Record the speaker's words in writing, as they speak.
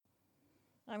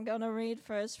I'm going to read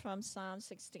first from Psalm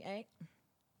 68.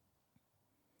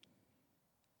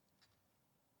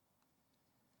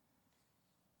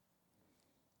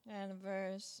 And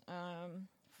verse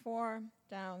 4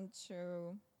 down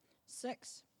to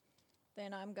 6.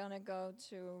 Then I'm going to go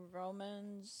to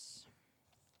Romans.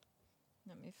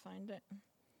 Let me find it.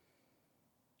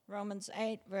 Romans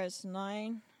 8, verse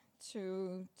 9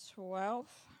 to 12.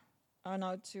 Oh,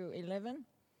 no, to 11.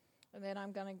 And then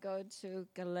I'm going to go to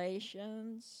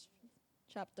Galatians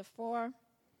chapter 4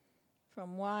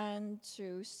 from 1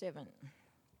 to 7.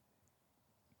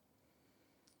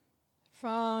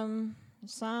 From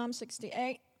Psalm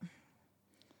 68,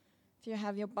 if you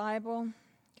have your Bible, you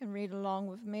can read along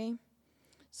with me.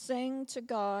 Sing to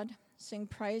God, sing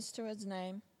praise to his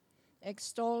name.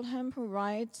 Extol him who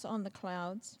rides on the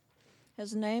clouds.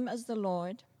 His name is the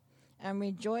Lord, and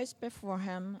rejoice before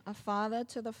him. A father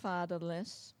to the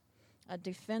fatherless, a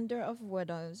defender of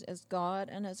widows is God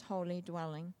in his holy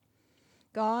dwelling.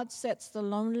 God sets the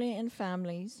lonely in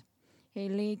families. He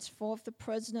leads forth the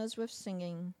prisoners with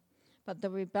singing, but the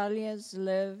rebellious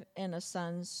live in a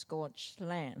sun-scorched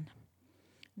land.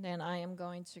 Then I am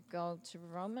going to go to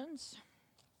Romans.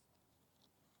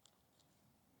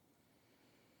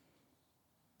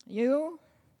 You,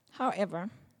 however,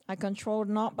 are controlled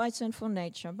not by sinful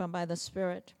nature, but by the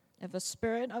Spirit. If the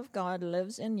Spirit of God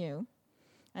lives in you,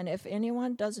 and if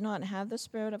anyone does not have the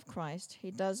Spirit of Christ,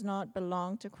 he does not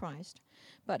belong to Christ.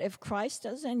 But if Christ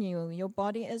is in you, your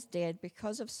body is dead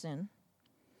because of sin.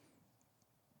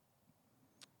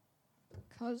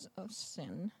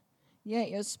 Yet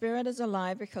your spirit is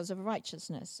alive because of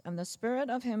righteousness. And the Spirit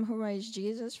of him who raised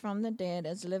Jesus from the dead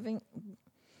is living.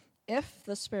 If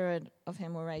the Spirit of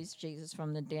him who raised Jesus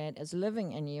from the dead is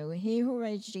living in you, he who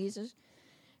raised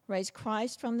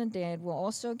Christ from the dead will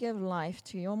also give life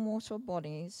to your mortal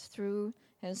bodies through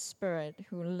his Spirit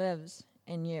who lives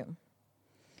in you.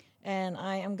 And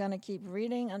I am going to keep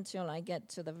reading until I get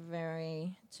to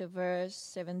verse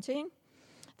 17.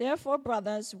 Therefore,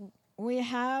 brothers, we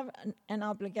have an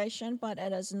obligation, but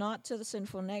it is not to the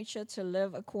sinful nature to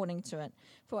live according to it.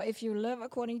 For if you live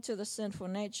according to the sinful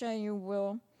nature, you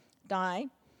will die.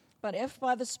 But if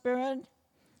by the Spirit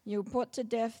you put to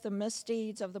death the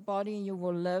misdeeds of the body, you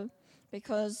will live,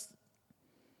 because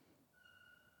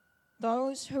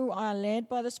those who are led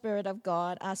by the Spirit of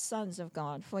God are sons of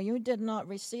God. For you did not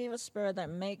receive a spirit that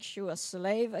makes you a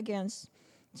slave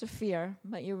to fear,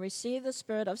 but you received the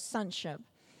spirit of sonship.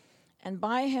 And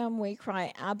by him we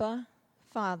cry, Abba,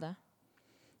 Father.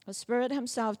 The Spirit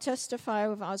himself testifies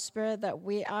with our spirit that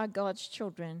we are God's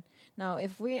children. Now,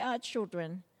 if we are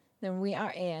children, then we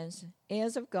are heirs,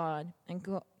 heirs of God,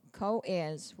 and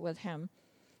co-heirs with him,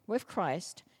 with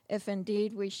Christ, if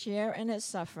indeed we share in his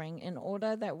suffering, in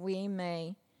order that we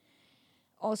may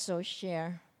also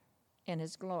share in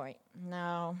his glory.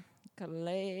 Now,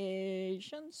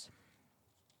 Galatians.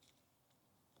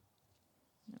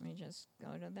 Let me just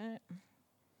go to that.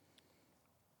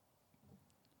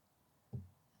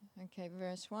 Okay,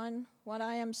 verse 1. What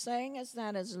I am saying is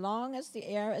that as long as the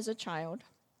heir is a child,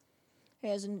 he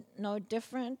is no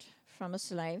different from a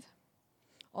slave.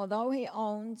 Although he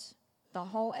owns the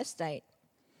whole estate,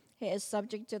 he is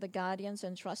subject to the guardians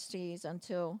and trustees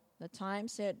until the time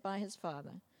set by his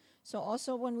father. So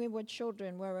also when we were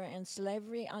children, we were in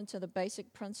slavery unto the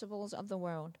basic principles of the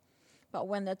world. But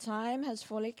when the time has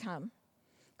fully come,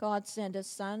 God sent his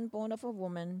Son, born of a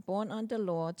woman, born under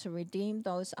law, to redeem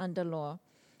those under law,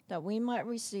 that we might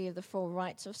receive the full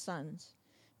rights of sons.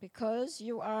 Because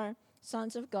you are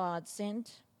sons of God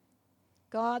sent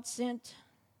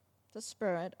the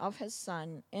Spirit of his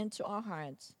Son into our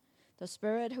hearts, the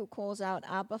Spirit who calls out,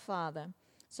 Abba, Father.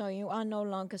 So you are no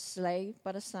longer slave,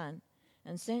 but a son.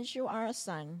 And since you are a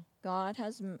son, God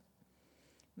has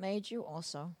made you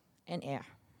also an heir.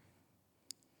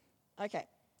 Okay,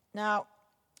 now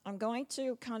I'm going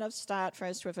to kind of start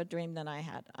first with a dream that I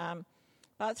had.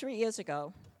 About 3 years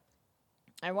ago,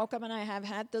 I woke up and I have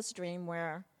had this dream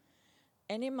where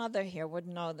any mother here would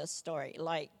know this story.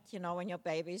 Like, you know, when your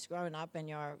baby's grown up and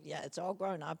it's all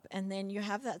grown up, and then you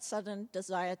have that sudden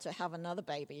desire to have another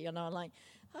baby, you know, like,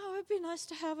 oh, it'd be nice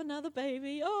to have another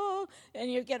baby, oh,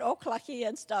 and you get all clucky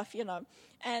and stuff, you know.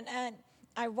 And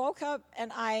I woke up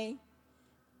and I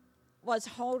was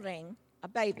holding a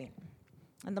baby.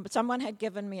 And someone had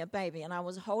given me a baby, and I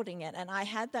was holding it, and I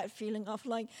had that feeling of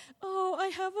like, oh, I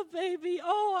have a baby,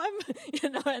 oh,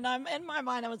 and I'm in my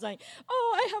mind, I was like,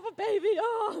 oh, I have a baby,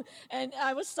 oh, and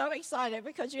I was so excited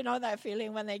because you know that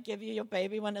feeling when they give you your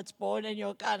baby when it's born, and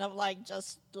you're kind of like,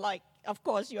 just like, of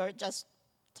course, you're just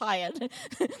tired,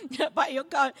 but you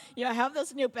have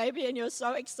this new baby, and you're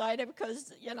so excited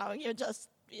because, you know, you're just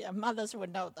mothers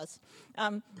would know this.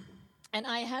 And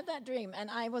I had that dream,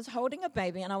 and I was holding a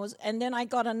baby, and then I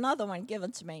got another one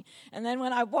given to me. And then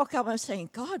when I woke up, I was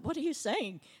saying, God, what are you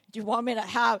saying? Do you want me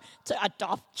to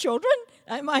adopt children?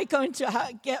 Am I going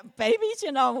to get babies?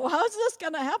 How's this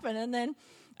going to happen? And then,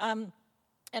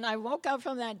 and I woke up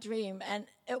from that dream, and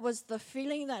it was the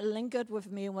feeling that lingered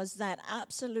with me was that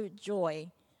absolute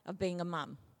joy of being a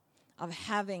mom, of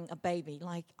having a baby.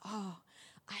 Like, oh,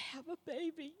 I have a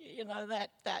baby,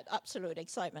 that absolute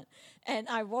excitement. And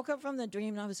I woke up from the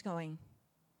dream and I was going,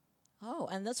 oh,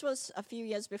 and this was a few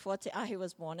years before Te'ahi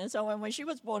was born. And so when she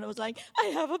was born, it was like, I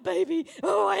have a baby.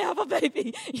 Oh, I have a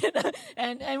baby.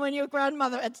 And when you're a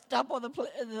grandmother, it's double the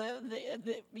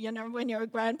when you're a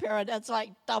grandparent, it's like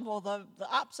double the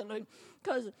absolute.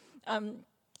 Because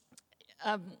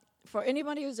for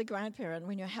anybody who's a grandparent,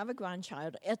 when you have a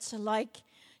grandchild, it's like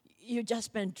you've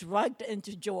just been drugged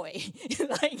into joy. And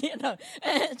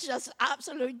it's just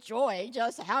absolute joy.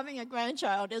 Just having a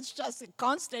grandchild, it's just a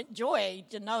constant joy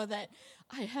to know that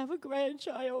I have a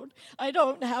grandchild. I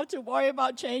don't have to worry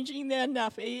about changing their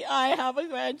nappy. I have a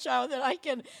grandchild that I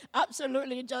can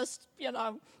absolutely just,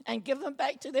 and give them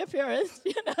back to their parents,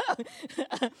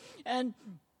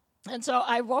 And so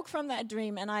I woke from that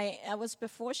dream, and I was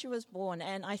before she was born,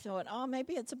 and I thought, oh,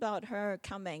 maybe it's about her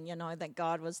coming, that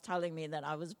God was telling me that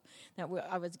I was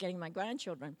getting my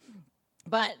grandchildren.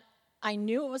 But I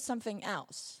knew it was something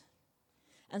else.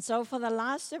 And so for the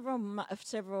last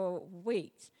several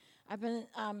weeks, I've been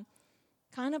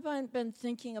been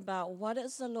thinking about what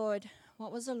was the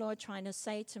Lord trying to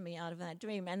say to me out of that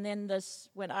dream. And then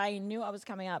when I knew I was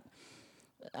coming up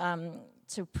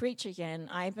to preach again,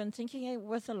 I've been thinking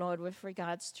with the Lord with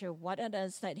regards to what it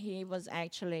is that He was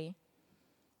actually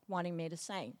wanting me to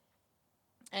say.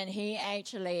 And He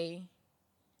actually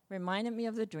reminded me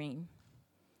of the dream.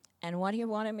 And what He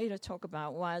wanted me to talk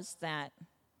about was that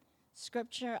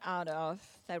scripture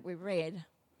that we read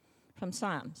from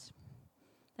Psalms,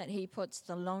 that He puts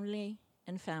the lonely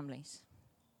in families.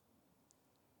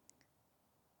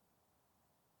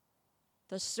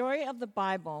 The story of the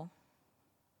Bible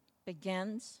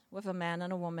begins with a man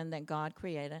and a woman that God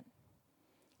created,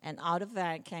 and out of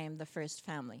that came the first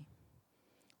family.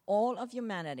 All of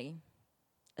humanity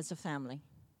is a family.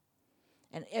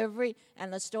 And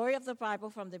the story of the Bible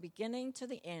from the beginning to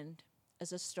the end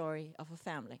is a story of a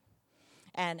family.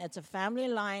 And it's a family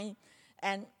line,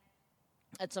 and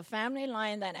it's a family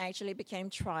line that actually became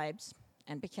tribes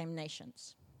and became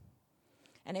nations.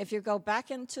 And if you go back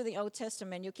into the Old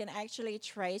Testament, you can actually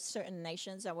trace certain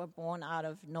nations that were born out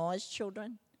of Noah's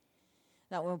children,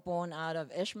 that were born out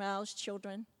of Ishmael's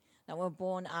children, that were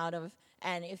born out of,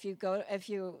 and if you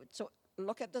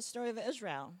look at the story of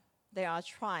Israel, there are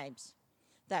tribes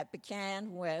that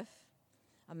began with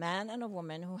a man and a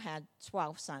woman who had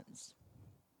 12 sons.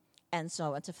 And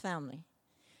so it's a family.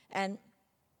 And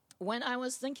when I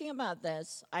was thinking about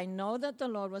this, I know that the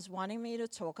Lord was wanting me to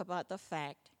talk about the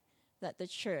fact that the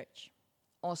church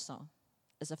also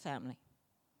is a family.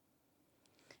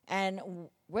 And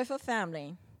with a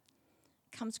family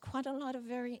comes quite a lot of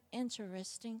very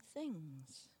interesting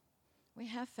things. We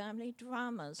have family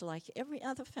dramas like every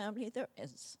other family there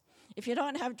is. If you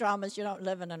don't have dramas, you don't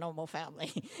live in a normal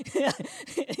family.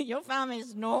 Your family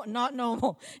is not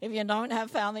normal if you don't have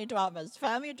family dramas.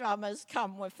 Family dramas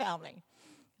come with family.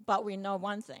 But we know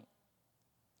one thing.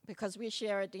 Because we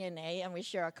share a DNA and we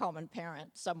share a common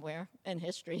parent somewhere in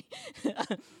history,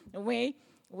 we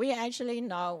actually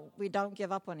know we don't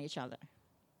give up on each other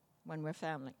when we're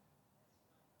family.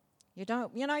 You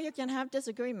can have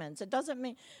disagreements. It doesn't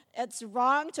mean it's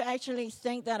wrong to actually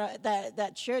think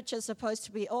that church is supposed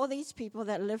to be all these people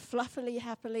that live fluffily,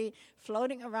 happily,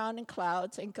 floating around in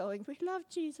clouds and going, we love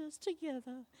Jesus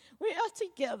together. We are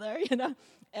together,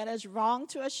 It is wrong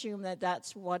to assume that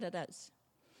that's what it is.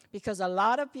 Because a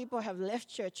lot of people have left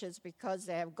churches because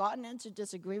they have gotten into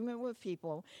disagreement with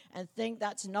people and think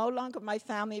that's no longer my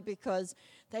family because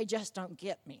they just don't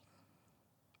get me.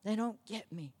 They don't get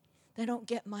me. They don't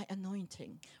get my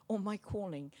anointing or my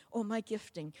calling or my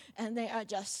gifting. And they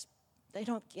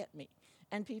don't get me.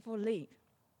 And people leave.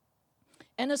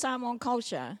 In the Samoan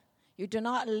culture, you do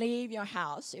not leave your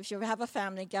house. If you have a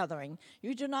family gathering,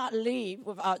 you do not leave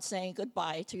without saying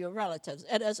goodbye to your relatives.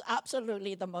 It is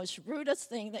absolutely the most rudest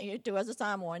thing that you do as a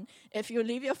Samoan. If you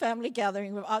leave your family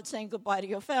gathering without saying goodbye to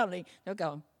your family, they'll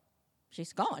go,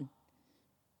 she's gone.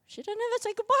 She didn't ever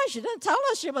say goodbye. She didn't tell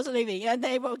us she was leaving. And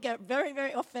they will get very,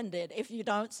 very offended if you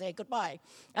don't say goodbye.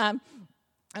 And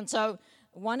so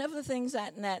one of the things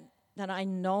that I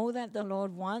know that the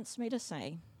Lord wants me to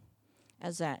say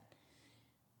is that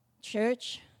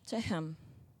church to Him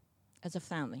is a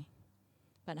family.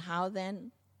 But how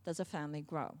then does a family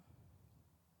grow.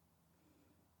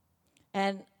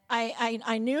 And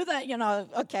I knew that,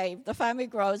 okay, the family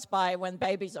grows by when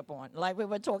babies are born. Like we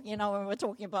were talking, when we were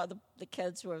talking about the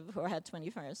kids who had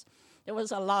 21st. There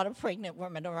was a lot of pregnant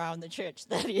women around the church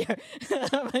that year.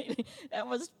 It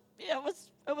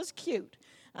was cute.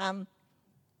 And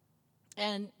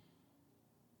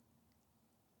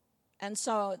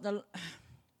so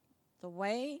the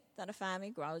way that a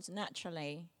family grows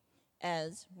naturally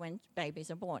is when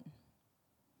babies are born.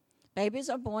 Babies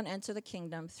are born into the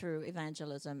kingdom through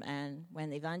evangelism, and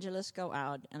when evangelists go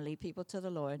out and lead people to the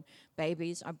Lord,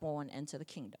 babies are born into the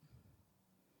kingdom.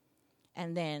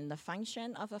 And then the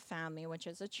function of a family, which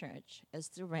is a church, is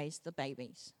to raise the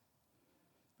babies.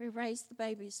 We raise the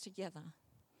babies together.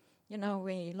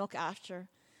 We look after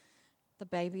the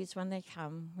babies when they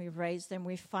come. We raise them,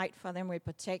 we fight for them, we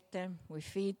protect them, we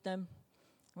feed them,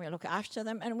 we look after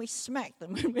them, and we smack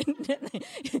them.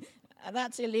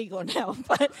 That's illegal now,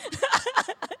 but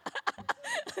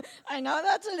I know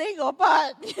that's illegal,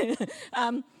 but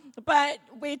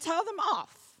we tell them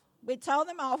off. We tell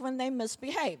them off when they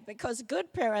misbehave, because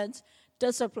good parents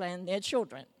discipline their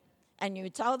children, and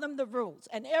you tell them the rules,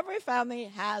 and every family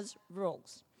has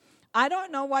rules. I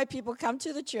don't know why people come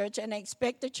to the church and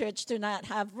expect the church to not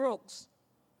have rules.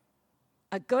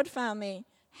 A good family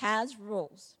has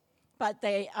rules, but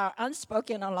they are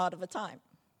unspoken a lot of the time.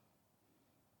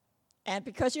 And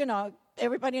because,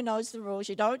 everybody knows the rules.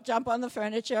 You don't jump on the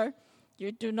furniture.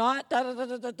 You do not,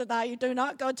 you do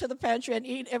not go to the pantry and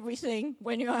eat everything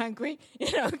when you're hungry,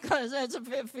 because there's a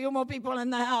few more people in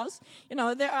the house.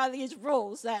 There are these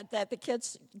rules that the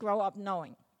kids grow up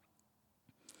knowing.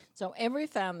 So every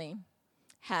family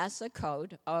has a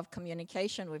code of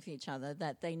communication with each other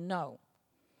that they know.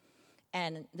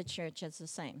 And the church is the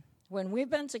same. When we've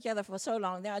been together for so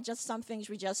long, there are just some things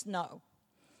we just know.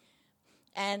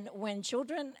 And when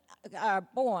children are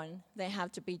born, they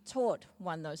have to be taught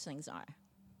what those things are.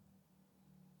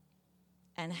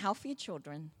 And healthy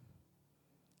children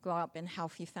grow up in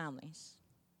healthy families.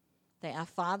 They are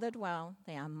fathered well,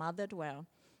 they are mothered well,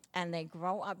 and they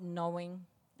grow up knowing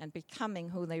and becoming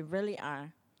who they really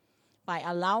are by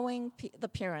allowing the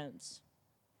parents,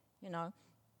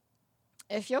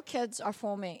 if your kids are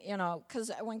forming,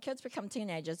 because when kids become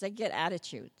teenagers, they get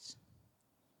attitudes.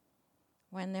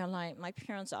 When they're like, my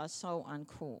parents are so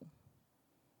uncool.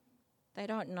 They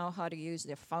don't know how to use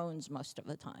their phones most of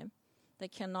the time. They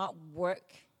cannot work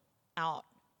out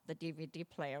the DVD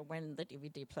player when the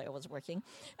DVD player was working.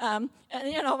 In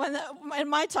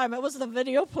my time, it was the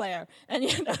video player. And,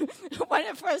 when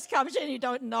it first comes in, you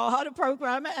don't know how to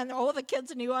program it, and all the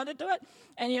kids knew how to do it.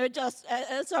 And you're just,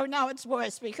 so now it's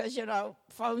worse because,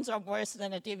 phones are worse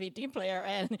than a DVD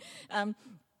player.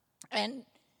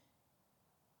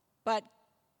 But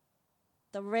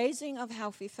the raising of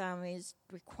healthy families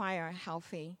require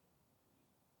healthy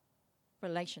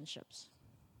relationships.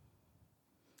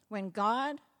 When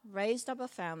God raised up a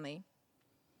family,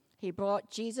 he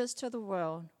brought Jesus to the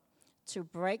world to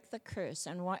break the curse.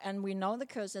 And we know the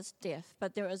curse is death,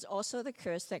 but there is also the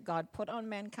curse that God put on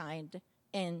mankind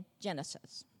in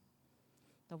Genesis.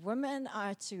 The women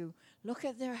are to look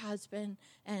at their husband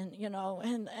and,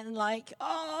 and like,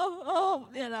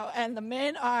 and the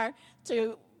men are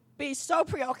to be so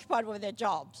preoccupied with their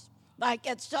jobs. Like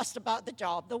it's just about the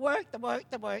job, the work. I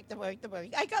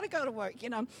got to go to work,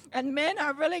 And men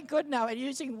are really good now at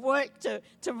using work to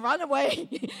run away,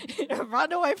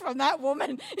 run away from that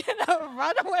woman,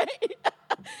 run away.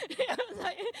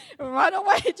 Run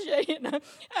away,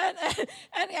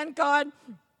 and God,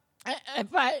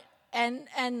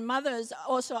 and mothers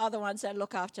also are the ones that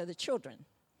look after the children.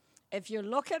 If you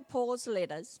look at Paul's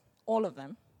letters, all of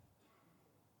them,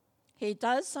 he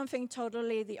does something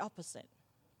totally the opposite.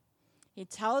 He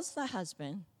tells the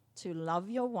husband to love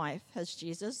your wife as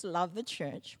Jesus loved the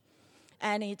church.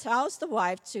 And he tells the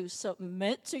wife to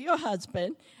submit to your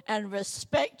husband and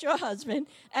respect your husband.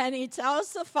 And he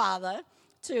tells the father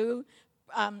to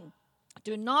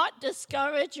do not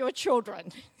discourage your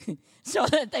children so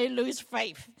that they lose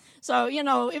faith. So,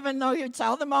 even though you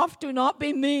tell them off, do not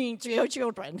be mean to your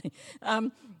children.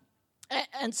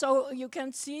 And so you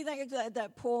can see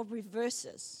that Paul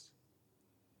reverses.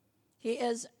 He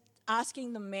is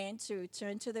asking the men to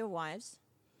turn to their wives,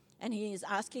 and he is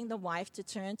asking the wife to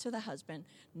turn to the husband,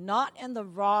 not in the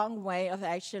wrong way of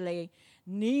actually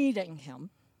needing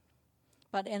him,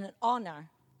 but in an honor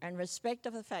and respect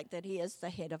of the fact that he is the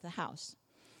head of the house.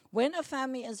 When a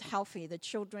family is healthy, the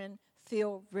children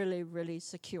feel really, really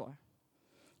secure.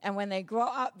 And when they grow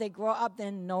up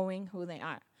then knowing who they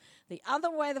are. The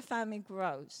other way the family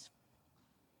grows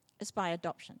is by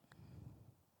adoption.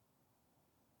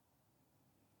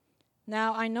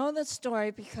 Now, I know this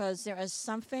story because there is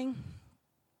something,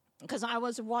 because I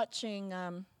was watching,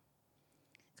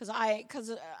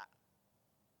 because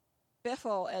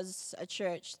Bethel is a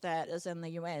church that is in the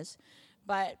U.S.,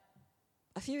 but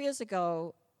a few years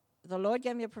ago, the Lord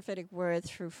gave me a prophetic word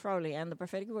through Froley, and the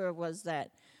prophetic word was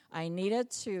that I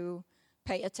needed to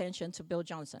pay attention to Bill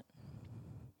Johnson.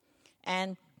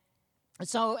 And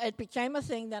so it became a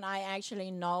thing that I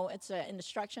actually know it's an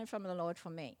instruction from the Lord for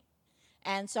me.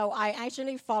 And so I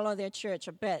actually follow their church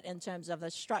a bit in terms of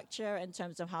the structure, in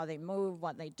terms of how they move,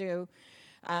 what they do.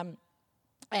 And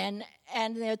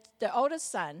the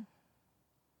oldest son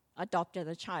adopted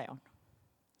a child.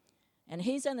 And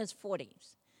he's in his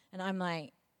 40s. And I'm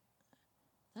like,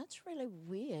 that's really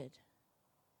weird.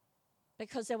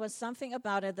 Because there was something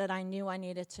about it that I knew I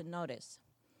needed to notice.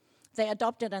 They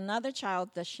adopted another child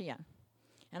this year.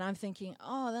 And I'm thinking,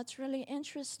 oh, that's really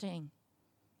interesting.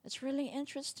 It's really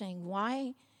interesting.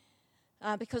 Why?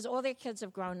 Because all their kids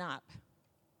have grown up.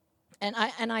 And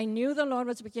I knew the Lord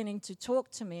was beginning to talk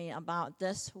to me about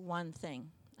this one thing,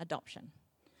 adoption.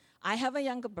 I have a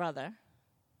younger brother.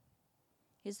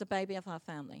 He's the baby of our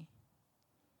family.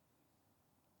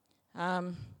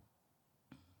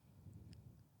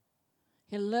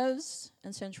 He lives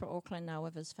in Central Auckland now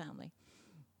with his family.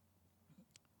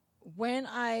 When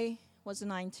I was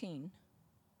 19,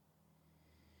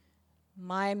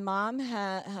 my mom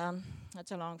had,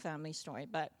 that's a long family story,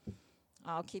 but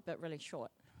I'll keep it really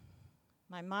short.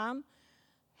 My mom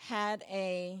had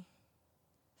a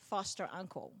foster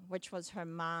uncle, which was her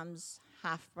mom's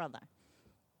half-brother.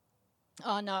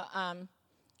 Oh,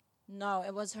 no,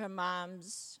 it was her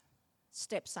mom's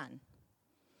stepson.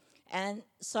 And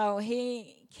so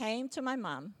he came to my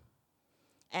mom,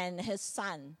 and his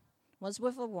son was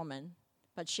with a woman,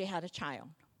 but she had a child.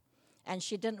 And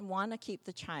she didn't want to keep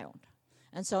the child.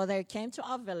 And so they came to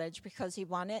our village because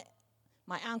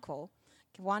my uncle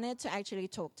wanted to actually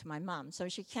talk to my mom. So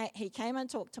he came and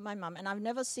talked to my mom, and I've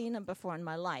never seen him before in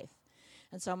my life.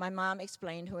 And so my mom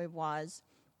explained who he was.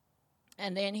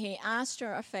 And then he asked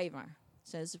her a favor.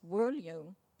 Says, will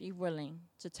you be willing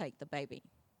to take the baby?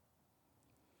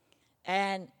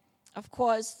 And, of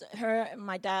course,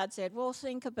 my dad said, well,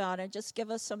 think about it. Just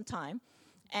give us some time.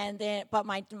 And then, but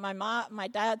my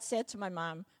dad said to my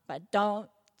mom, but don't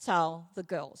tell the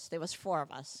girls. There was 4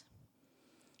 of us.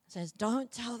 He says,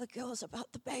 don't tell the girls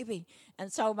about the baby.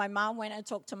 And so my mom went and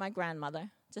talked to my grandmother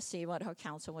to see what her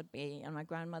counsel would be. And my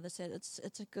grandmother said,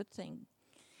 it's a good thing.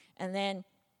 And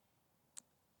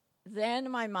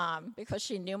then my mom, because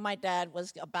she knew my dad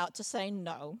was about to say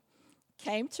no,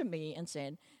 came to me and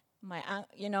said, my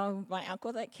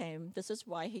uncle that came, this is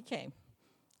why he came.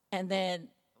 And then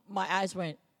my eyes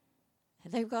went,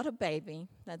 they've got a baby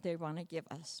that they want to give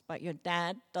us, but your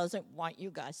dad doesn't want you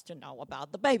guys to know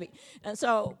about the baby. And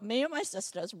so me and my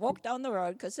sisters walked down the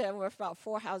road, because there were about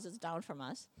 4 houses down from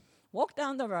us, walked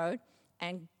down the road,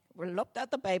 and we looked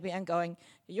at the baby and going,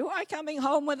 you are coming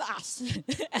home with us.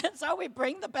 And so we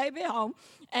bring the baby home,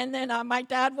 and then my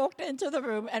dad walked into the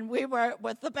room, and we were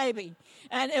with the baby.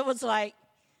 And it was like,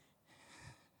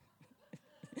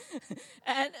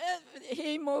 and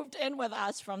he moved in with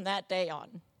us from that day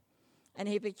on. And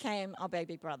he became our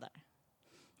baby brother.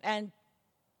 And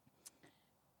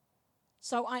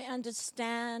so I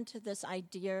understand this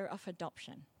idea of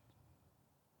adoption.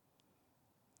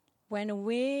 When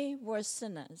we were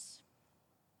sinners,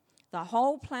 the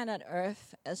whole planet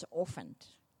Earth is orphaned,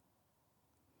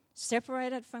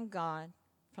 separated from God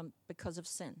because of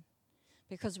sin.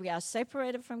 Because we are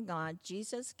separated from God,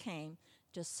 Jesus came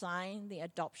to sign the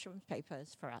adoption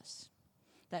papers for us.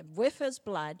 That with his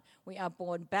blood, we are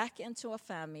born back into a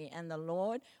family, and the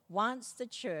Lord wants the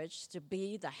church to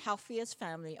be the healthiest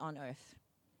family on earth.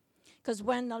 Because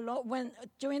when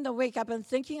during the week, I've been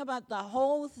thinking about the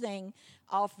whole thing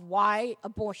of why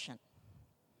abortion.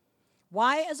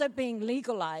 Why is it being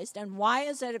legalized, and why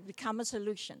is it become a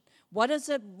solution? What is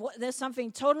it? There's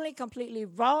something totally, completely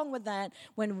wrong with that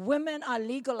when women are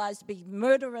legalized to be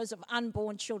murderers of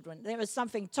unborn children. There is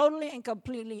something totally and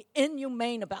completely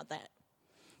inhumane about that.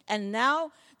 And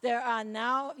now,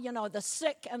 the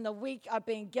sick and the weak are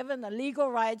being given the legal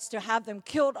rights to have them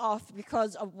killed off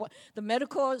because of what the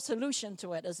medical solution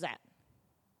to it is that.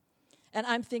 And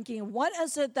I'm thinking, what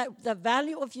is it that the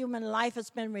value of human life has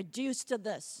been reduced to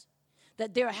this?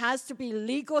 That there has to be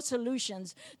legal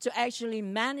solutions to actually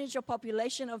manage a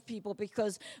population of people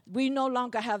because we no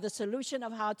longer have the solution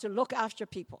of how to look after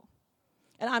people.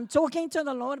 And I'm talking to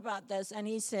the Lord about this, and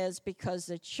he says, because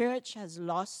the church has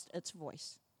lost its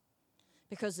voice.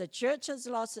 Because the church has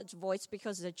lost its voice,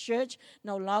 because the church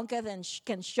no longer then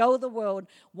can show the world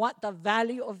what the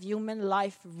value of human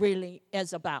life really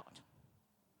is about.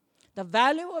 The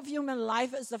value of human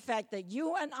life is the fact that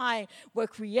you and I were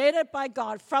created by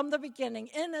God from the beginning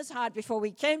in his heart before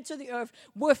we came to the earth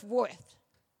with worth.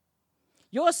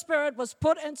 Your spirit was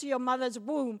put into your mother's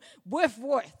womb with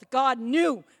worth. God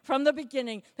knew from the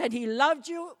beginning that he loved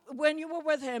you when you were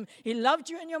with him. He loved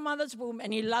you in your mother's womb,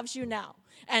 and he loves you now.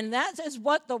 And that is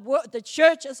what the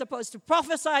church is supposed to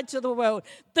prophesy to the world.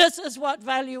 This is what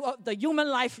value of the human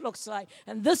life looks like.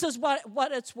 And this is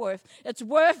what it's worth. It's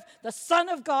worth the Son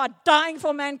of God dying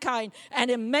for mankind,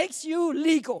 and it makes you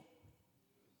legal.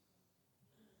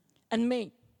 And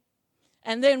me.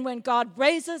 And then when God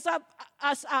raises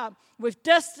us up with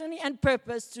destiny and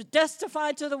purpose to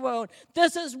testify to the world,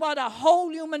 this is what a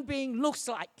whole human being looks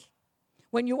like.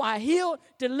 When you are healed,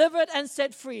 delivered, and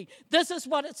set free, this is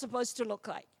what it's supposed to look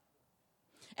like.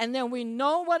 And then we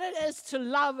know what it is to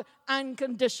love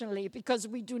unconditionally, because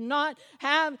we do not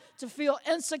have to feel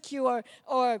insecure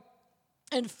or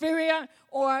inferior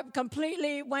or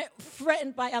completely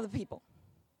threatened by other people.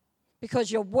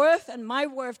 Because your worth and my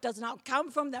worth does not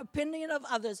come from the opinion of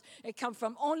others. It comes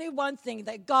from only one thing,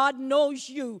 that God knows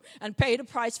you and paid a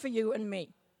price for you and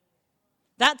me.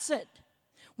 That's it.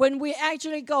 When we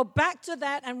actually go back to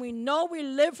that and we know we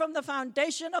live from the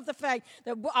foundation of the fact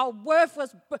that our worth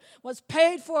was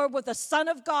paid for with the Son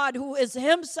of God, who is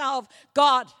himself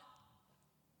God.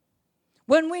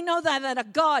 When we know that a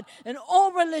God in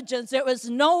all religions, there was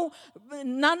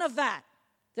none of that.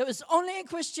 There was only in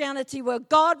Christianity where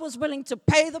God was willing to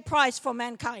pay the price for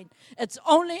mankind. It's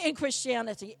only in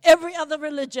Christianity. Every other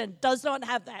religion does not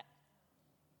have that.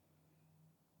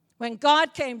 When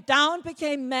God came down,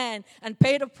 became man, and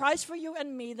paid a price for you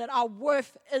and me, that our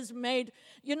worth is made.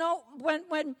 You know,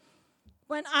 and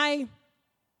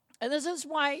this is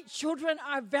why children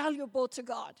are valuable to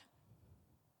God.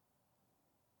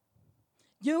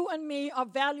 You and me are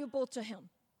valuable to him.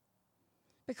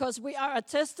 Because we are a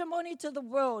testimony to the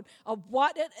world of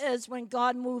what it is when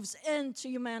God moves into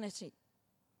humanity.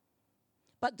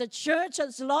 But the church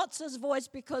has lost its voice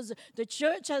because the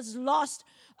church has lost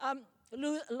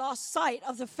sight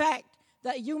of the fact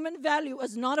that human value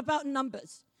is not about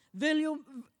numbers.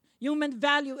 Human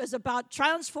value is about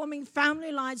transforming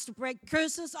family lines to break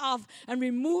curses off and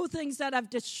remove things that have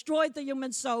destroyed the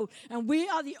human soul. And we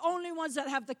are the only ones that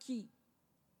have the key.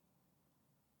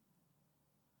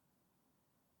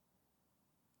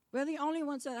 We're the only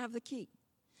ones that have the key.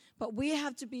 But we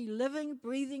have to be living,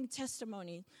 breathing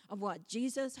testimony of what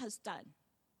Jesus has done.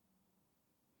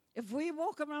 If we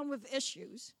walk around with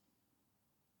issues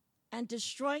and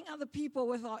destroying other people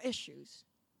with our issues,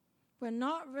 we're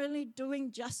not really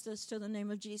doing justice to the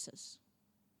name of Jesus.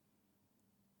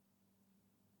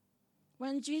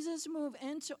 When Jesus moves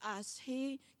into us,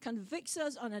 he convicts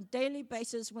us on a daily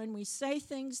basis when we say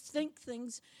things, think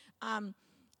things,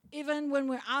 even when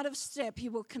we're out of step, he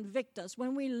will convict us.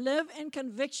 When we live in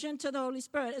conviction to the Holy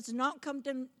Spirit, it's not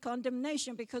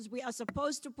condemnation, because we are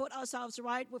supposed to put ourselves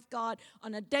right with God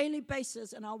on a daily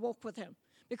basis in our walk with him.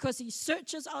 Because he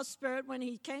searches our spirit when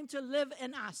he came to live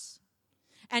in us.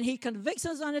 And he convicts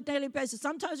us on a daily basis.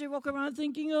 Sometimes we walk around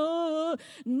thinking, oh,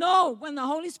 no. When the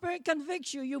Holy Spirit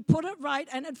convicts you, you put it right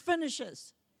and it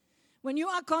finishes. When you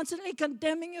are constantly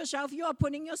condemning yourself, you are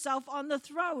putting yourself on the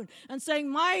throne and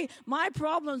saying, my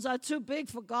problems are too big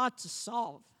for God to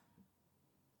solve.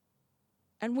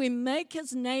 And we make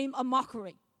his name a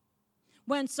mockery.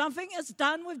 When something is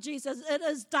done with Jesus, it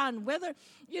is done. Whether,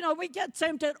 we get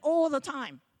tempted all the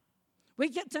time. We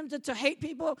get tempted to hate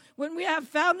people. When we have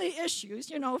family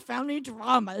issues, family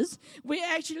dramas, we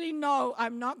actually know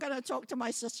I'm not going to talk to my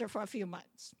sister for a few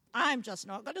months. I'm just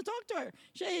not going to talk to her.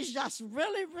 She's just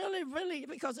really, really, really,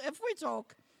 because if we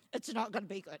talk, it's not going to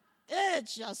be good.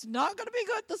 It's just not going to be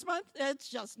good this month. It's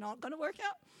just not going to work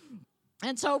out.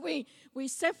 And so we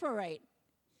separate,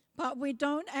 but we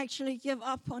don't actually give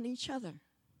up on each other.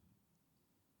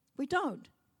 We don't.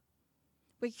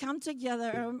 We come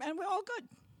together and we're all good.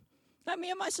 Like me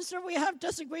and my sister, we have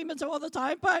disagreements all the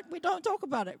time, but we don't talk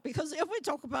about it, because if we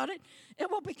talk about it, it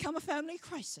will become a family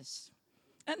crisis.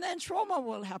 And then trauma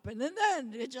will happen, and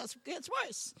then it just gets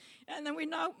worse. And then we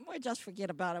just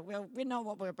forget about it. We know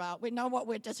what we're about. We know what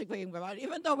we're disagreeing about.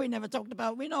 Even though we never talked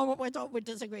about it, we know what we're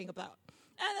disagreeing about.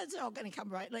 And it's all going to come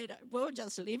right later. We'll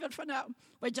just leave it for now.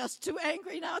 We're just too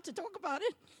angry now to talk about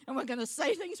it. And we're going to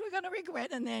say things we're going to regret.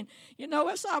 And then,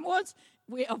 with some words,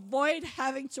 we avoid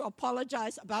having to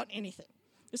apologize about anything.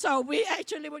 So we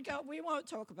actually would go, we won't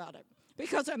talk about it.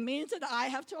 Because it means that I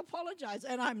have to apologize,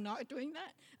 and I'm not doing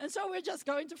that. And so we're just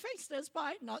going to fix this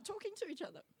by not talking to each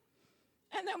other.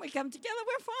 And then we come together,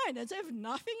 we're fine, as if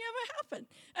nothing ever happened.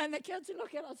 And the kids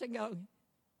look at us and go,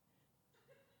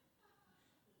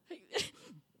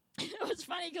 it was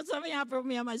funny because something happened with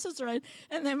me and my sister,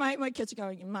 and then my kids are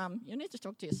going, Mom, you need to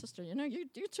talk to your sister. You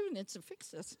two need to fix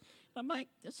this. I'm like,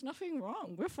 there's nothing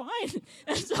wrong. We're fine.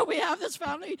 And so we have this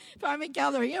family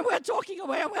gathering, and we're talking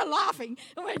away, and we're laughing,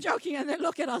 and we're joking, and they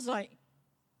look at us like,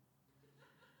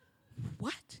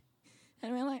 what?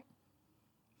 And we're like,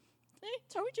 I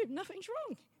told you, nothing's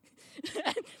wrong.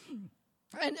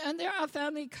 and there are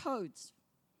family codes.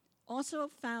 Also,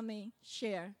 family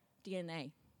share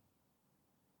DNA.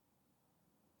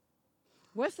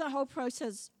 With the whole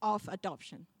process of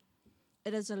adoption,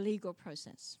 it is a legal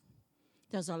process.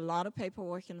 There's a lot of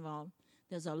paperwork involved.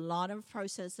 There's a lot of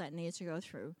process that needs to go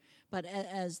through. But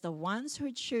as the ones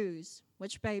who choose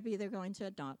which baby they're going to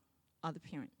adopt are the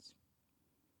parents.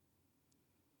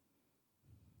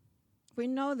 We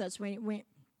know this.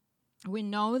 We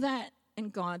know that in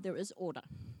God there is order.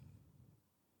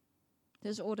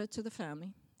 There's order to the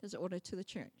family. There's order to the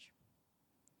church.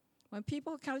 When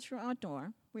people come through our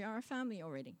door, we are a family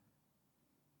already.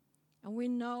 And we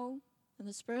know in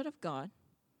the Spirit of God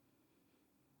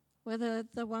whether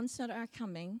the ones that are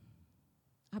coming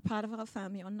are part of our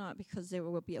family or not, because there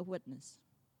will be a witness.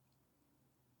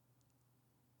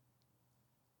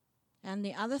 And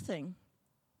the other thing,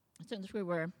 since we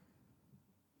were,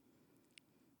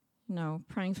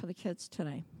 praying for the kids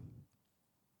today,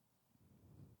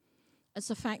 it's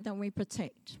the fact that we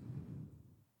protect.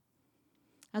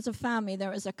 As a family,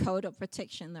 there is a code of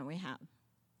protection that we have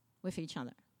with each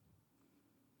other.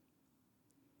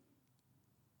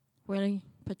 We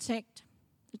protect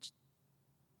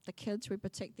the kids, we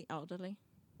protect the elderly.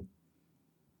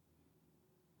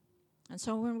 And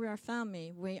so when we're a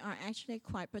family, we are actually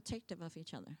quite protective of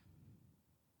each other.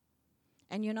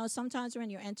 And sometimes when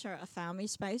you enter a family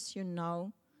space, you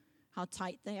know how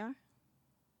tight they are.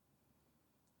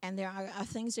 And there are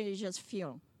things that you just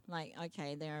feel like,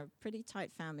 okay, they're a pretty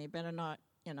tight family, better not,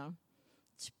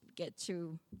 get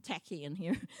too tacky in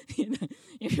here.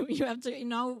 You have to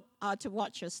know how to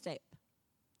watch your step.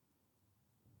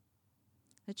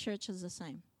 The church is the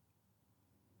same.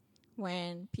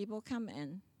 When people come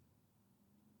in,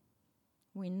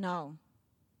 we know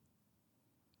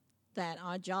that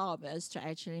our job is to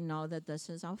actually know that this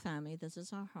is our family, this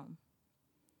is our home,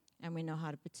 and we know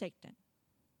how to protect it.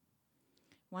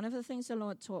 One of the things the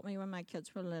Lord taught me when my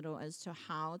kids were little is to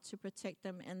how to protect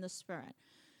them in the Spirit.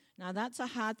 Now, that's a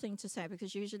hard thing to say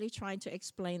because usually trying to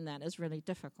explain that is really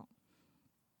difficult.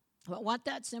 But what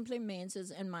that simply means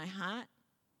is in my heart,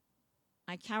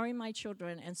 I carry my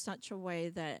children in such a way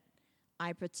that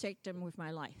I protect them with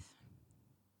my life.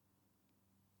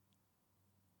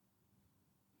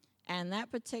 And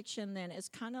that protection then is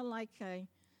kind of like a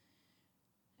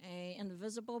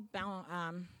invisible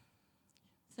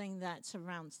thing that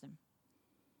surrounds them.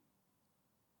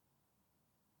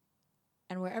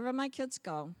 And wherever my kids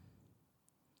go,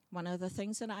 one of the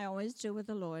things that I always do with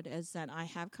the Lord is that I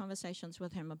have conversations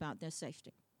with Him about their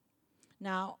safety.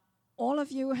 Now, all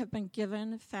of you have been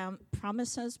given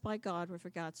promises by God with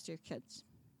regards to your kids.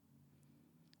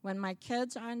 When my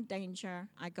kids are in danger,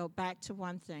 I go back to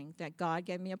one thing, that God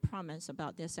gave me a promise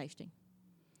about their safety.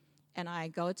 And I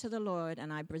go to the Lord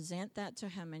and I present that to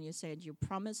Him, and you said, you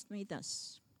promised me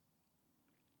this.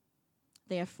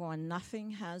 Therefore,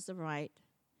 nothing has the right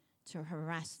to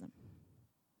harass them.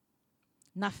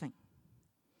 Nothing.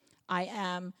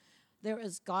 There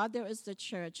is God, there is the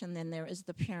church, and then there is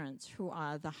the parents who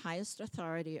are the highest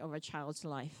authority over a child's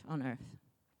life on earth.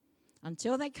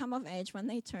 Until they come of age, when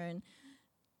they turn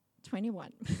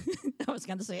 21. I was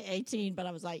going to say 18, but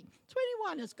I was like,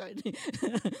 21 is good.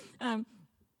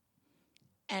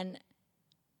 And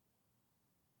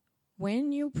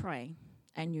when you pray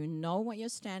and you know what you're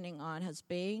standing on as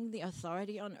being the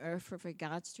authority on earth with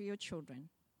regards to your children,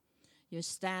 you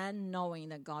stand knowing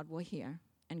that God will hear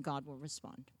and God will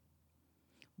respond.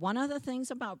 One of the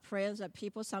things about prayers that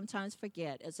people sometimes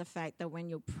forget is the fact that when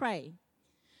you pray,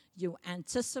 you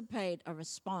anticipate a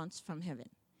response from heaven.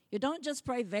 You don't just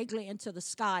pray vaguely into the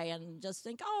sky and just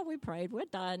think, oh, we prayed, we're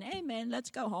done, amen, let's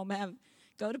go home,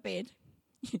 go to bed.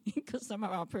 Because some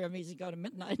of our prayer meetings go to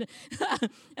midnight.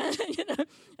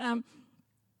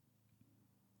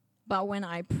 But when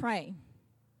I pray,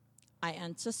 I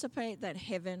anticipate that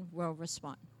heaven will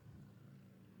respond.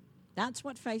 That's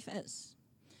what faith is.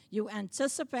 You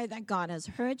anticipate that God has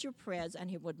heard your prayers and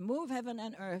He would move heaven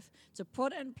and earth to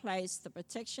put in place the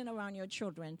protection around your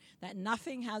children, that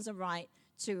nothing has a right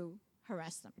to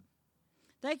harass them.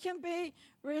 They can be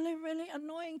really, really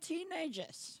annoying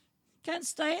teenagers. can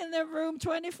stay in their room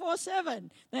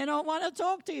 24/7. They don't want to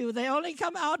talk to you. They only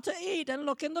come out to eat and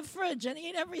look in the fridge and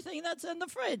eat everything that's in the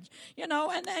fridge,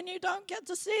 and then you don't get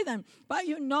to see them. But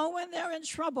you know when they're in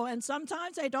trouble, and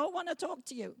sometimes they don't want to talk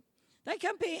to you. They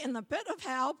can be in the pit of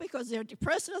hell because they're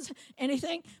depressed or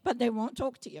anything, but they won't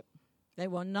talk to you. They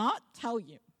will not tell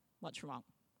you what's wrong.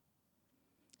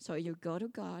 So you go to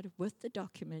God with the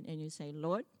document and you say,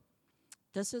 Lord,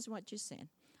 this is what you said.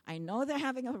 I know they're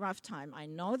having a rough time. I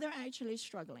know they're actually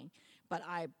struggling. But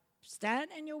I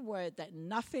stand in your word that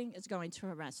nothing is going to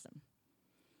harass them.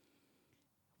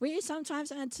 We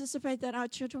sometimes anticipate that our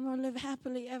children will live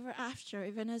happily ever after,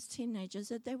 even as teenagers,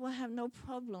 that they will have no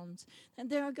problems,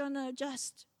 and they're going to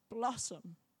just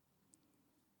blossom.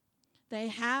 They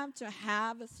have to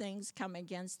have things come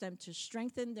against them to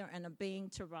strengthen their inner being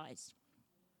to rise.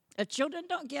 If children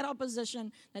don't get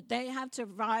opposition that they have to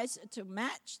rise to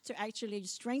match, to actually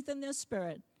strengthen their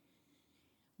spirit,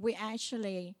 we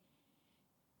actually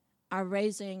are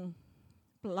raising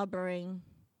blubbering,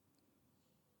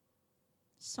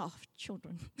 soft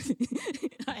children.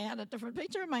 I had a different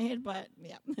picture in my head, but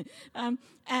yeah.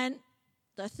 And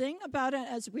the thing about it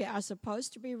is we are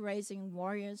supposed to be raising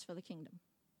warriors for the kingdom.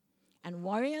 And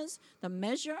warriors, the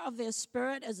measure of their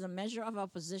spirit is the measure of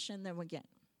opposition they will get.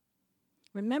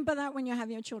 Remember that when you have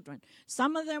your children.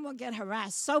 Some of them will get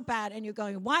harassed so bad, and you're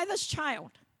going, why this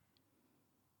child?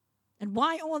 And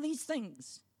why all these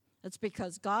things? It's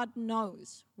because God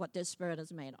knows what their spirit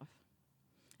is made of.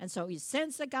 And so he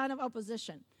sends the kind of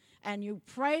opposition. And you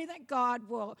pray that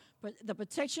the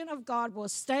protection of God will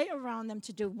stay around them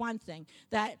to do one thing.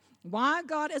 That while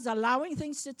God is allowing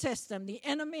things to test them, the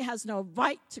enemy has no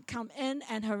right to come in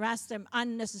and harass them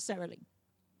unnecessarily.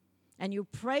 And you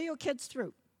pray your kids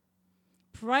through.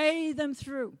 Pray them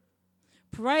through.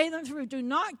 Pray them through. Do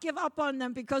not give up on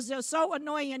them because they're so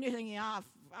annoying and you're thinking, I'm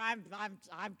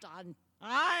done.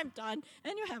 I'm done.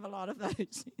 And you have a lot of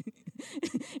those.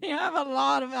 You have a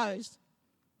lot of those.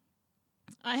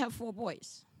 I have 4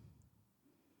 boys.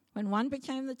 When one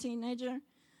became the teenager,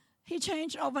 he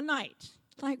changed overnight.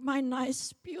 Like my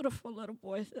nice, beautiful little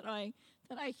boy that I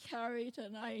carried,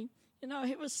 and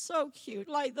he was so cute,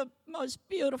 like the most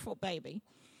beautiful baby.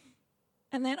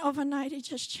 And then overnight, he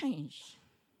just changed.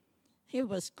 He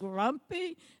was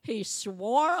grumpy. He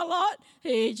swore a lot.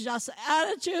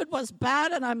 Attitude was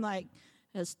bad. And I'm like,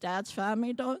 his dad's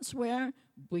family don't swear.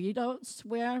 We don't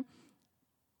swear.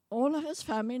 All of his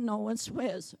family, no one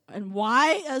swears. And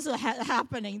why is it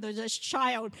happening to this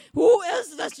child? Who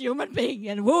is this human being?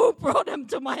 And who brought him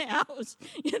to my house?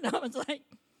 It's like,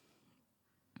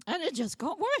 and it just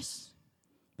got worse.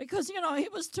 Because, he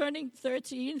was turning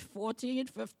 13, 14,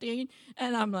 15.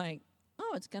 And I'm like,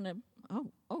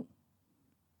 oh.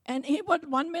 And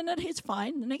one minute he's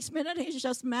fine. The next minute he's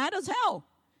just mad as hell.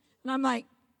 And I'm like,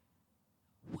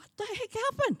 what the heck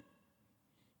happened?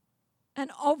 And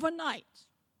overnight,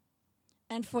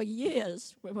 and for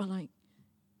years, we were like,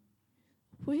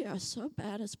 we are so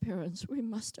bad as parents. We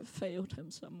must have failed him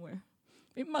somewhere.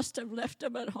 We must have left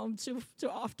him at home too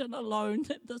often alone.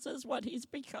 This is what he's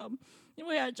become.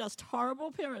 We are just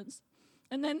horrible parents.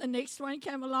 And then the next one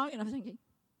came along, and I'm thinking,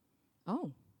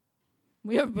 oh,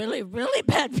 we are really, really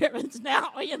bad parents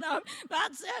now.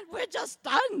 That's it. We're just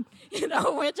done.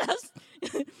 We're just,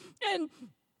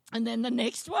 and then the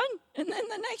next one, and then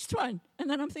the next one. And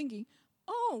then I'm thinking,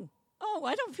 oh,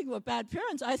 I don't think we're bad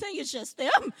parents. I think it's just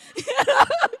them.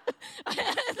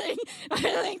 I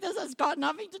think this has got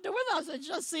nothing to do with us. It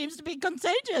just seems to be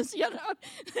contagious,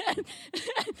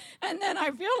 And then I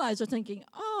realized, I'm thinking,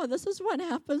 this is what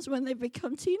happens when they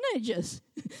become teenagers.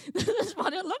 This is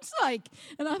what it looks like.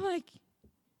 And I'm like,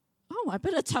 I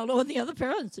better tell all the other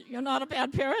parents, you're not a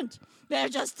bad parent. They're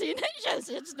just teenagers.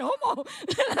 It's normal.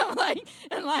 And I'm like,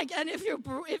 and if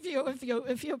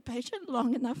you're patient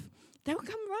long enough, they'll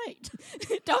come right.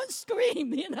 Don't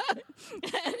scream, And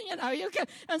you can.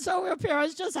 And so we're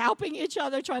parents just helping each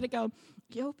other, trying to go,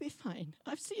 you'll be fine.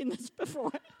 I've seen this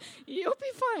before. You'll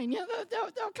be fine.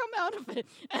 They'll come out of it.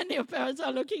 And your parents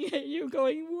are looking at you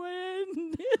going,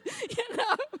 when?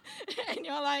 And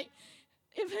you're like,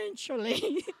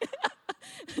 eventually.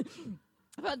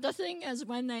 But the thing is,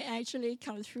 when they actually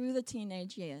come through the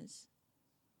teenage years,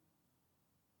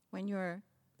 when you're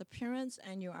the parents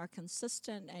and you are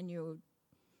consistent and you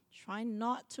try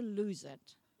not to lose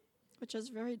it, which is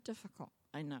very difficult,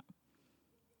 I know.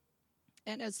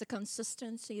 And it's the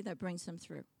consistency that brings them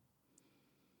through.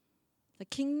 The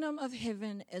kingdom of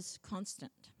heaven is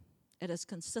constant. It is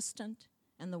consistent,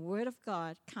 and the word of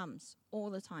God comes all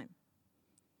the time.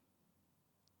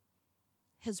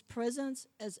 His presence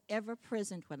is ever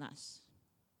present with us.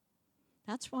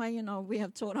 That's why, we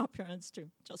have taught our parents to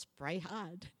just pray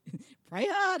hard. Pray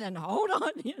hard and hold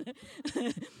on.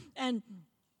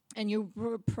 And you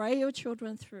pray your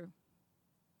children through.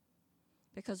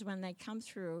 Because when they come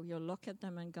through, you'll look at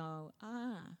them and go,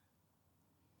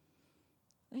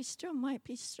 they might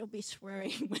still be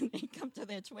swearing when they come to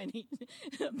their 20s.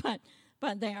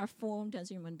 but they are formed as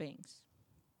human beings.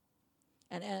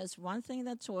 And as one thing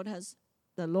that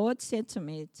the Lord said to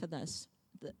me is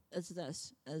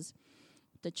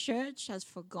the church has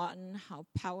forgotten how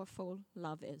powerful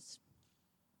love is.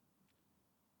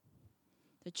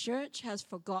 The church has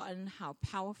forgotten how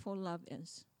powerful love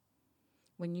is.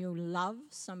 When you love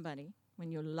somebody,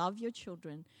 when you love your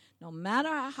children, no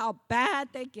matter how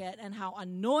bad they get and how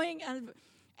annoying,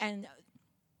 and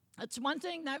it's one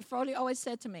thing that Froley always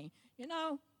said to me,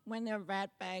 when they're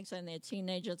rat bags and they're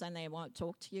teenagers and they won't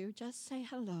talk to you, just say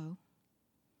hello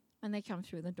when they come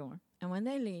through the door. And when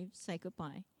they leave, say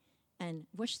goodbye and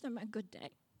wish them a good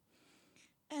day.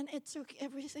 And it took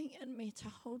everything in me to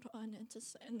hold on and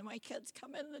my kids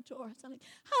come in the door. So I'm like,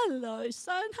 hello,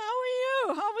 son, how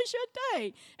are you? How was your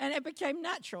day? And it became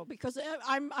natural because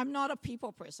I'm not a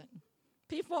people person.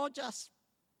 People just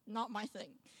not my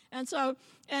thing. And so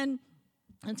I'm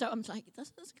like,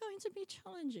 this is going to be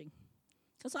challenging.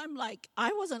 Because I'm like,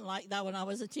 I wasn't like that when I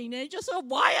was a teenager, so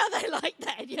why are they like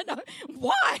that?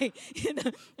 Why?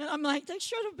 And I'm like, they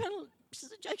should have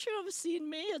seen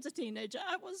me as a teenager.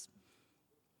 I was...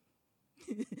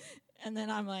 And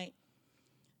then I'm like,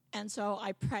 and so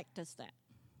I practice that.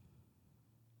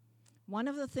 One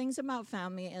of the things about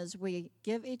family is we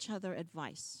give each other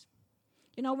advice.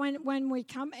 When we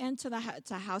come into the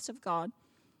house of God,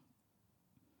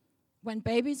 when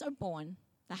babies are born,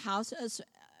 the house is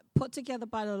put together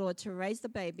by the Lord to raise the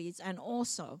babies and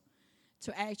also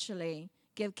to actually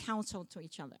give counsel to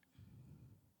each other.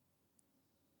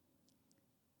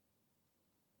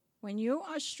 When you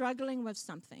are struggling with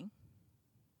something,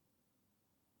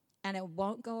 and it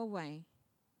won't go away,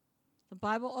 the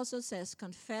Bible also says,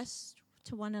 confess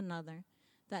to one another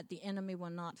that the enemy will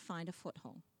not find a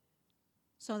foothold,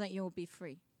 so that you will be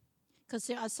free. Because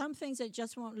there are some things that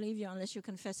just won't leave you unless you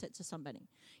confess it to somebody.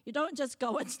 You don't just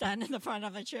go and stand in the front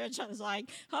of a church and it's like,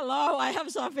 hello, I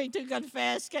have something to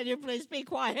confess. Can you please be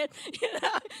quiet?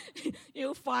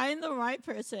 You find the right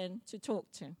person to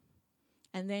talk to.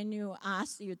 And then you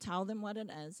tell them what it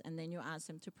is, and then you ask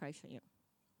them to pray for you.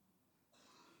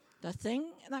 The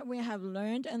thing that we have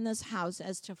learned in this house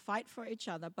is to fight for each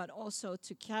other, but also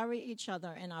to carry each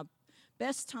other in our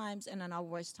best times and in our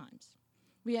worst times.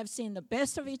 We have seen the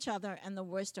best of each other and the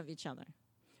worst of each other.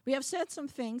 We have said some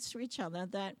things to each other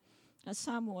that, as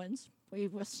some ones, we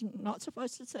were not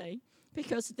supposed to say,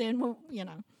 because then,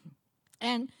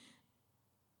 and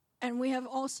we have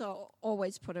also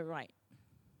always put it right.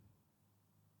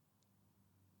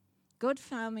 Good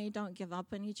family don't give up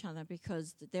on each other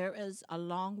because there is a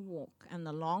long walk, and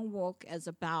the long walk is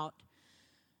about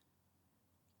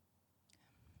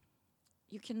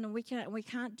we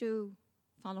can't do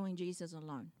following Jesus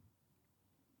alone.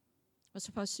 We're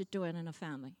supposed to do it in a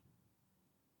family.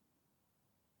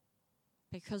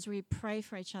 Because we pray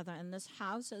for each other, and this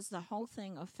house is the whole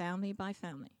thing of family by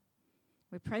family.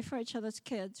 We pray for each other's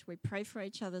kids, we pray for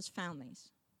each other's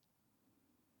families.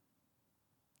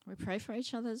 We pray for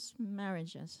each other's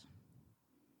marriages,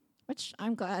 which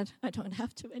I'm glad I don't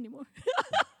have to anymore.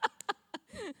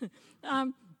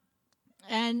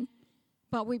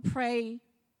 But we pray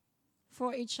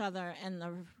for each other in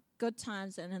the good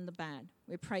times and in the bad.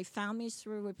 We pray families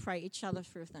through, we pray each other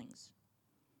through things.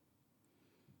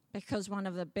 Because one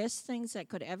of the best things that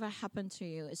could ever happen to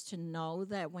you is to know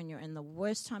that when you're in the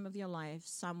worst time of your life,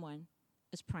 someone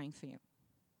is praying for you.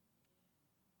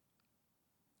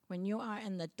 When you are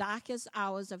in the darkest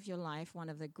hours of your life, one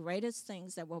of the greatest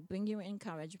things that will bring you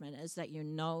encouragement is that you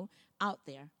know out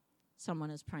there someone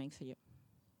is praying for you.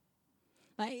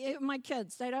 Like my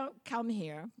kids, they don't come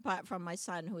here, apart from my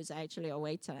son who's actually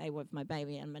away today with my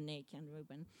baby and Monique and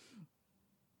Ruben.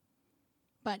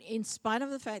 But in spite of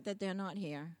the fact that they're not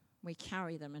here, we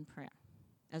carry them in prayer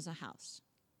as a house.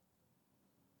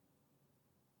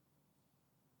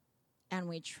 And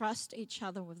we trust each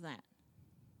other with that.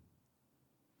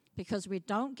 Because we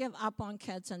don't give up on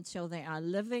kids until they are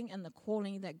living in the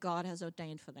calling that God has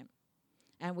ordained for them.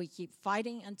 And we keep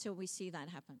fighting until we see that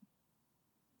happen.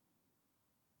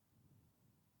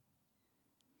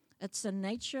 It's the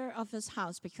nature of this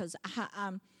house because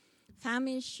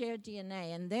families share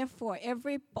DNA, and therefore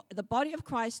the body of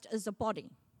Christ is a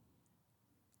body.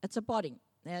 It's a body.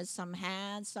 There's some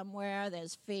hands somewhere,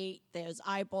 there's feet, there's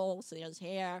eyeballs, there's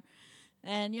hair.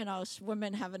 And,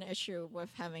 women have an issue with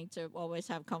having to always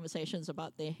have conversations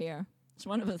about their hair. It's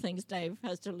one of the things Dave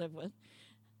has to live with.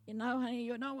 You know,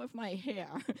 honey, with my hair.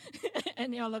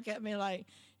 And he'll look at me like,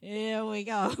 here we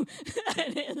go.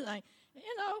 And he's like,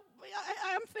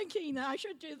 I'm thinking that I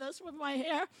should do this with my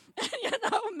hair.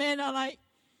 And, men are like,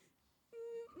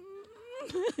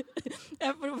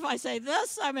 if I say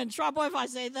this, I'm in trouble. If I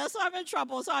say this, I'm in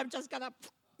trouble. So I'm just going to,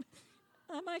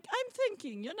 I'm like, I'm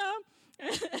thinking,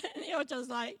 And you're just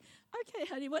like, okay,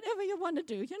 honey, whatever you want to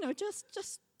do, just.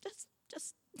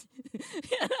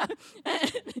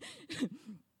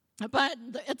 But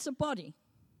it's a body.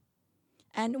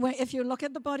 And if you look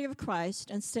at the body of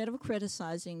Christ, instead of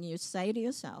criticizing, you say to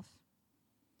yourself,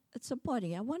 it's a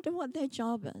body. I wonder what their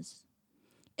job is.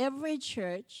 Every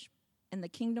church in the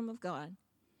kingdom of God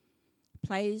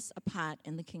plays a part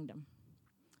in the kingdom.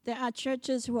 There are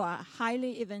churches who are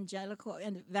highly evangelical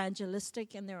and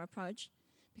evangelistic in their approach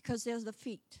because there's the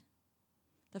feet.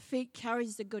 The feet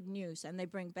carries the good news, and they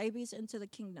bring babies into the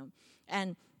kingdom.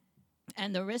 And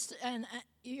the rest,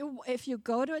 if you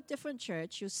go to a different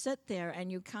church, you sit there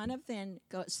and you kind of then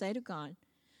say to God,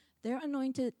 they're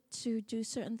anointed to do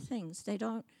certain things. They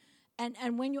don't,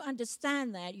 and when you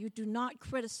understand that, you do not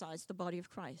criticize the body of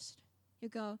Christ. You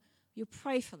go, you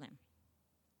pray for them.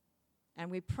 And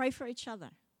we pray for each other.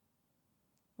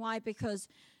 Why? Because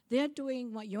they're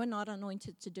doing what you're not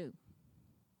anointed to do.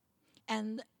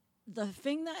 And the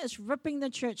thing that is ripping the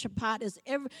church apart is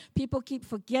people keep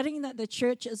forgetting that the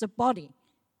church is a body.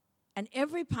 And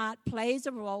every part plays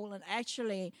a role in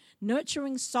actually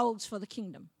nurturing souls for the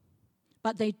kingdom.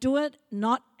 But they do it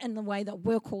not in the way that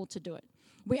we're called to do it.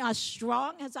 We are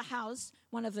strong as a house.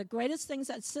 One of the greatest things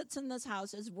that sits in this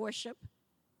house is worship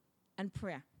and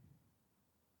prayer.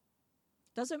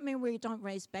 Doesn't mean we don't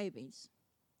raise babies.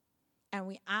 And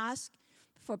we ask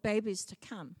for babies to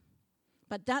come.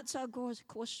 But that's our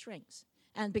core strengths.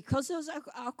 And because those are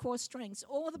our core strengths,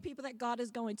 all the people that God is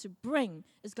going to bring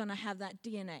is going to have that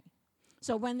DNA.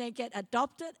 So when they get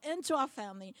adopted into our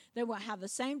family, they will have the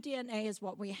same DNA as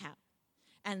what we have.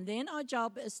 And then our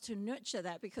job is to nurture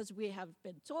that because we have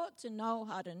been taught to know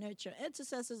how to nurture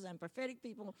intercessors and prophetic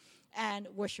people and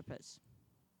worshipers.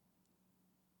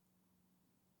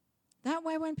 That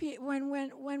way when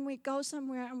we go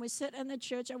somewhere and we sit in a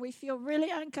church and we feel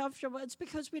really uncomfortable, it's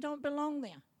because we don't belong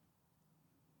there.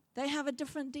 They have a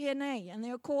different DNA, and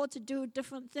they're called to do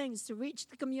different things, to reach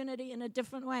the community in a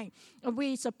different way. And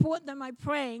we support them by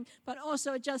praying, but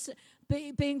also just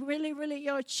being really, really,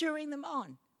 cheering them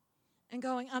on. And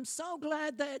going, I'm so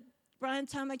glad that Brian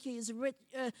Tamaki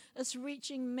is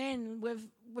reaching men with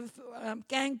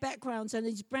gang backgrounds, and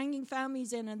he's bringing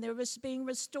families in, and they're being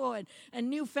restored, and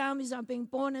new families are being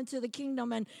born into the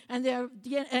kingdom, and their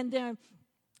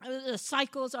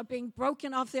cycles are being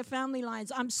broken off their family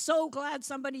lines. I'm so glad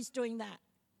somebody's doing that.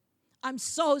 I'm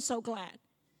so glad.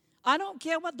 I don't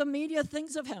care what the media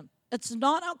thinks of him. It's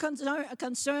not our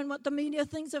concern what the media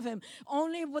thinks of him.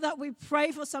 Only that we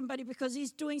pray for somebody because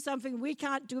he's doing something we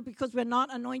can't do because we're not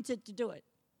anointed to do it.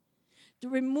 To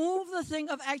remove the thing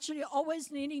of actually always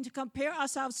needing to compare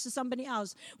ourselves to somebody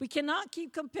else. We cannot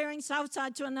keep comparing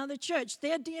Southside to another church.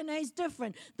 Their DNA is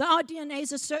different. Our DNA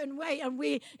is a certain way, and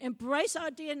we embrace our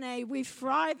DNA. We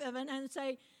thrive in it and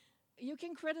say, you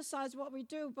can criticize what we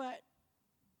do, but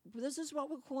this is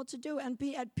what we're called to do, and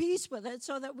be at peace with it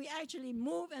so that we actually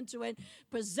move into it,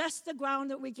 possess the ground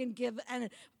that we can give,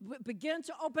 and begin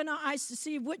to open our eyes to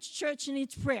see which church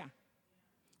needs prayer.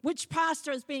 Which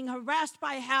pastor is being harassed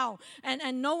by hell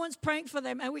and no one's praying for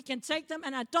them, and we can take them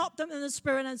and adopt them in the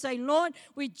Spirit and say, Lord,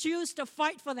 we choose to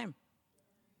fight for them.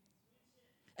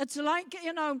 It's like,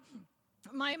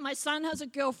 my son has a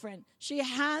girlfriend. She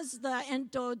has the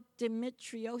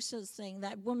endometriosis thing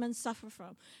that women suffer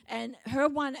from, and her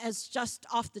one is just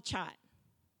off the chart.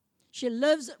 She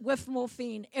lives with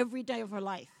morphine every day of her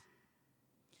life.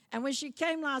 And when she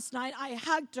came last night, I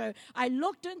hugged her. I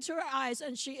looked into her eyes,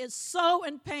 and she is so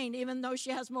in pain, even though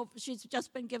she's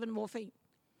just been given morphine.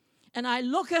 And I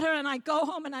look at her, and I go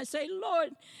home, and I say,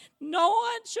 Lord, no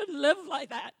one should live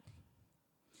like that.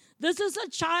 This is a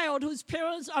child whose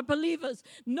parents are believers.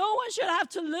 No one should have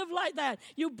to live like that.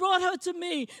 You brought her to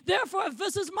me. Therefore, if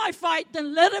this is my fight,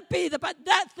 then let it be. But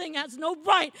that thing has no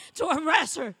right to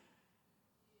harass her.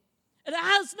 It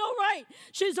has no right.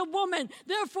 She's a woman.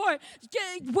 Therefore,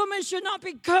 women should not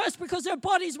be cursed because their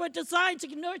bodies were designed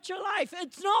to nurture life.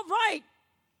 It's not right.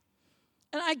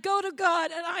 And I go to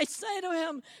God and I say to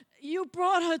him, you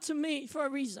brought her to me for a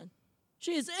reason.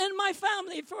 She is in my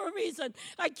family for a reason.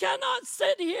 I cannot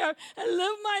sit here and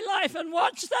live my life and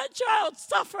watch that child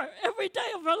suffer every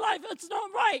day of her life. It's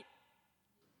not right.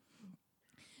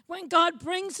 When God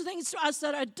brings things to us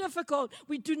that are difficult,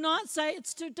 we do not say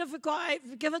it's too difficult, I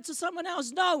give it to someone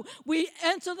else. No, we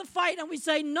enter the fight and we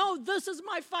say, no, this is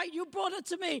my fight. You brought it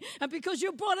to me. And because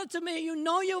you brought it to me, you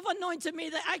know you've anointed me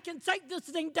that I can take this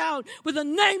thing down with the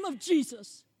name of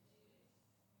Jesus.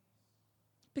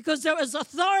 Because there is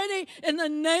authority in the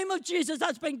name of Jesus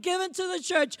that's been given to the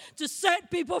church to set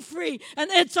people free.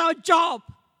 And it's our job.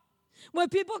 When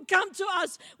people come to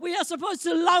us, we are supposed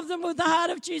to love them with the heart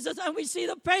of Jesus. And we see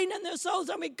the pain in their souls.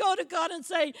 And we go to God and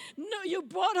say, no, you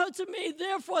brought her to me.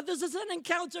 Therefore, this is an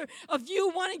encounter of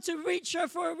you wanting to reach her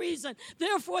for a reason.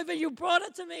 Therefore, if you brought her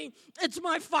to me, it's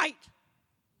my fight.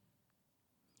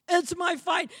 It's my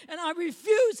fight. And I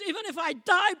refuse, even if I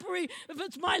die, Brie, if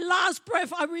it's my last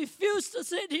breath, I refuse to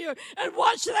sit here and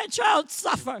watch that child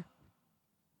suffer.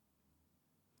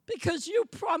 Because you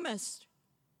promised.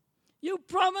 You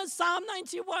promised, Psalm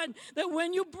 91, that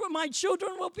when my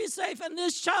children will be safe, and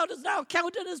this child is now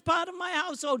counted as part of my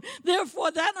household. Therefore,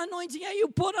 that anointing that you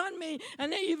put on me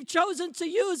and that you've chosen to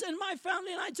use in my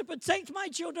family line to protect my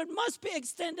children must be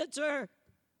extended to her.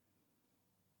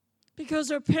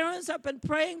 Because her parents have been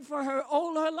praying for her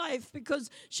all her life because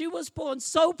she was born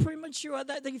so premature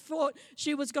that they thought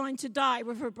she was going to die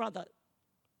with her brother.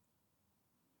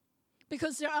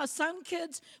 Because there are some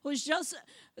kids who's just,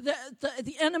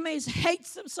 the enemies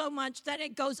hates them so much that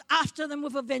it goes after them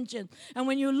with a vengeance. And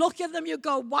when you look at them, you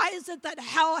go, why is it that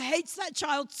hell hates that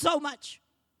child so much?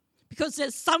 Because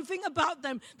there's something about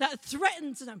them that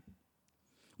threatens them.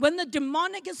 When the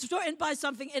demonic is threatened by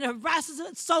something, it harasses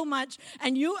it so much,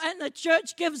 and the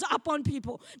church gives up on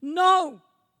people. No.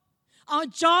 Our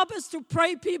job is to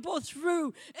pray people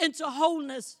through into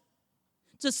wholeness.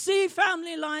 To see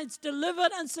family lines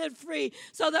delivered and set free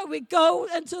so that we go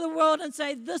into the world and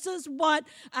say, this is what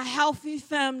a healthy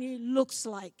family looks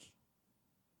like.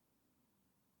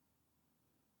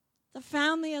 The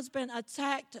family has been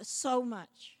attacked so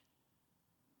much.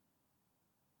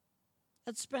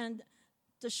 It's been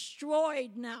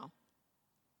destroyed now.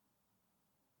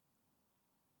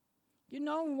 You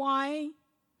know why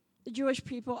the Jewish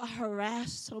people are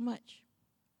harassed so much?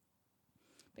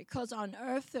 Because on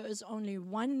earth there is only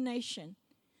one nation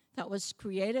that was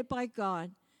created by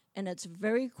God in its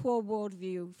very core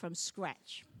worldview from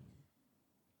scratch.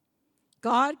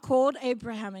 God called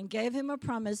Abraham and gave him a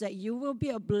promise that you will be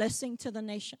a blessing to the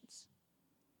nations.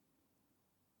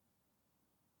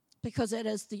 Because it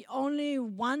is the only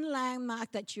one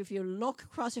landmark that if you look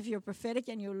across, if you're prophetic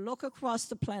and you look across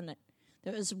the planet,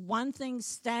 there is one thing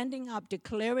standing up,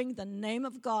 declaring the name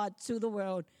of God to the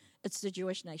world. It's the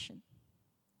Jewish nation.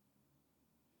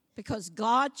 Because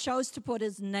God chose to put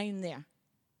his name there.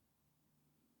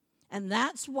 And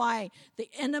that's why the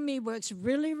enemy works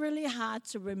really, really hard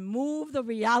to remove the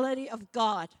reality of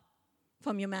God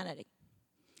from humanity.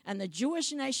 And the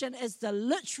Jewish nation is the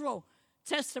literal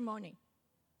testimony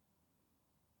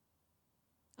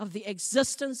of the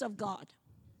existence of God.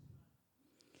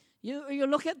 You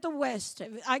look at the West.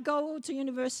 I go to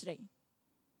university.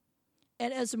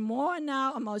 It is more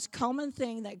now a most common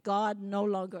thing that God no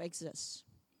longer exists.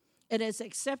 It is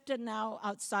accepted now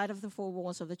outside of the four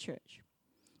walls of the church.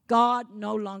 God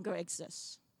no longer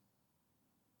exists.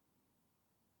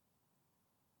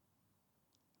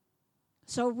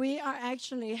 So we are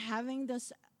actually having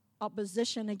this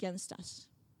opposition against us.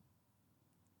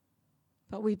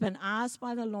 But we've been asked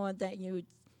by the Lord that you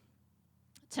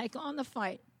take on the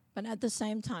fight, but at the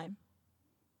same time,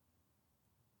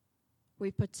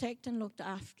 we protect and look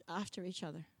after each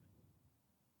other.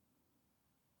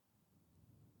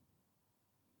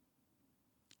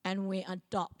 And we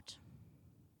adopt.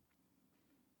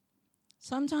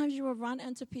 Sometimes you will run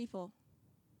into people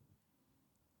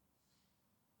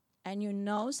and you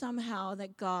know somehow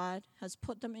that God has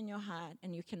put them in your heart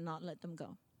and you cannot let them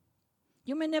go.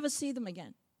 You may never see them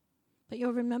again, but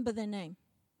you'll remember their name.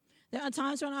 There are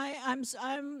times when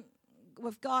I'm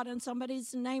with God and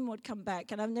somebody's name would come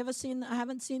back and I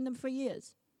haven't seen them for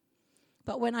years.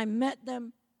 But when I met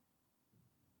them,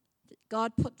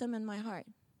 God put them in my heart.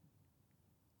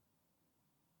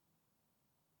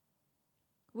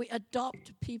 We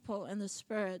adopt people in the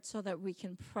Spirit so that we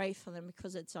can pray for them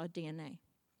because it's our DNA.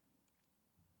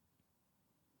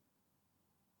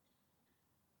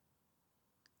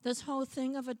 This whole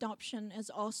thing of adoption is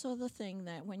also the thing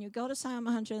that when you go to Psalm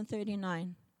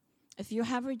 139, if you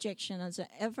have rejection and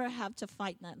ever have to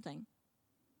fight that thing,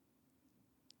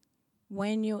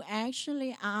 when you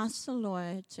actually ask the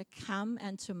Lord to come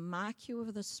and to mark you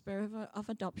with the spirit of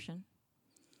adoption,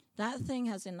 that thing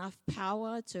has enough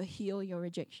power to heal your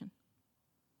rejection.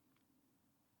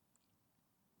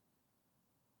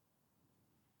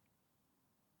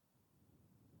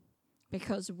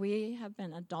 because we have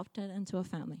been adopted into a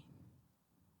family.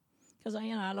 Because,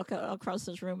 I look across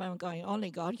this room and I'm going, only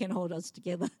God can hold us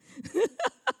together.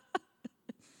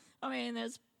 I mean,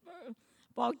 there's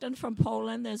Bogdan from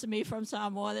Poland, there's me from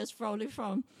Samoa, there's Froley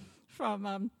from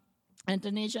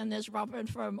Indonesia, and there's Robert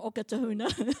from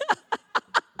Okatahuna.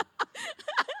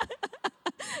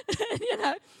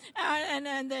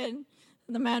 And then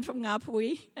the man from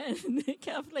Ngapui and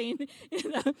Kathleen,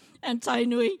 and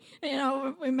Tainui.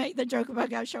 We make the joke about,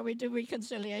 God, shall we do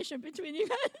reconciliation between you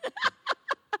guys?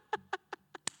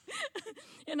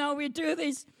 We do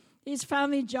these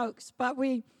family jokes, but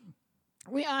we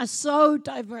are so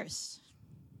diverse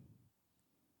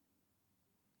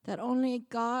that only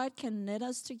God can knit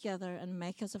us together and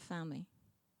make us a family.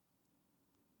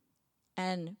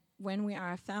 And when we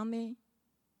are a family,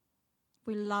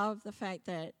 we love the fact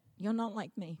that you're not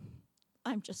like me.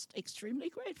 I'm just extremely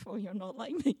grateful you're not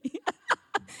like me.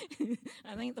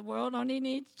 I think the world only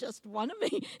needs just one of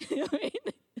me.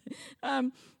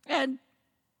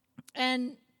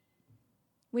 And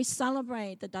we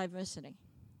celebrate the diversity.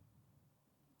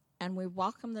 And we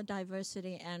welcome the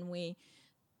diversity, and we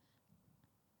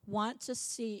want to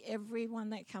see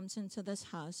everyone that comes into this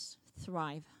house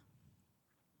thrive.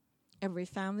 Every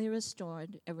family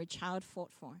restored, every child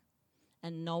fought for,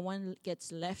 and no one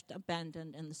gets left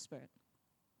abandoned in the Spirit.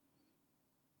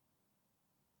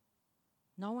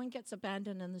 No one gets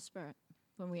abandoned in the Spirit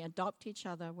when we adopt each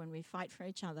other, when we fight for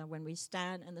each other, when we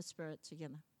stand in the Spirit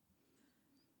together.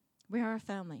 We are a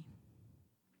family.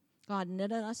 God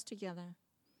knitted us together,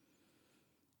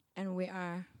 and we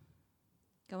are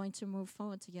going to move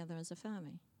forward together as a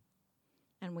family.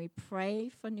 And we pray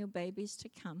for new babies to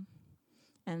come,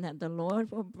 and that the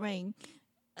Lord will bring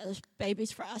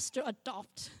babies for us to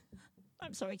adopt.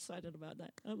 I'm so excited about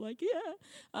that. I'm like,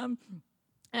 yeah.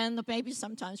 And the babies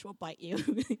sometimes will bite you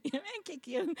and kick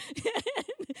you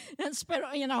and spit,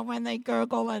 when they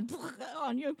gurgle and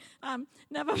on you.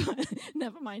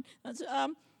 Never mind.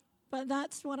 But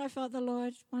that's what I felt the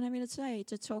Lord wanted me to say,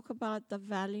 to talk about the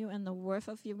value and the worth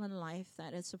of human life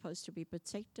that is supposed to be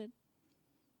protected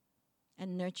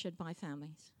and nurtured by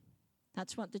families.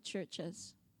 That's what the church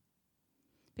is.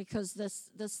 Because this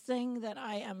thing that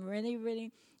I am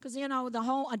really, because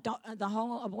the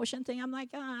whole abortion thing, I'm like,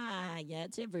 yeah,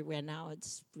 it's everywhere now.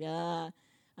 It's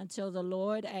until the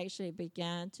Lord actually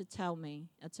began to tell me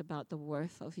it's about the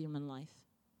worth of human life.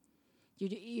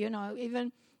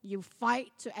 Even you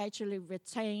fight to actually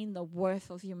retain the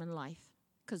worth of human life,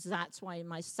 because that's why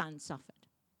my son suffered.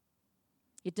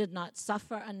 He did not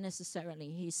suffer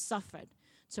unnecessarily. He suffered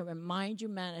to remind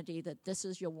humanity that this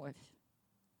is your worth.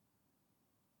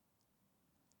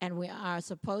 And we are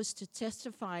supposed to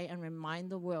testify and remind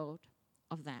the world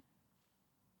of that.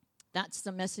 That's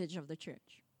the message of the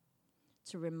church,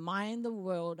 to remind the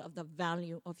world of the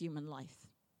value of human life.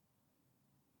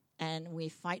 And we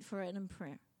fight for it in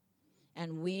prayer.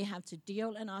 And we have to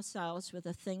deal in ourselves with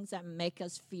the things that make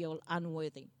us feel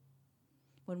unworthy.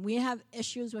 When we have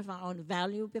issues with our own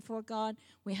value before God,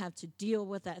 we have to deal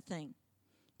with that thing.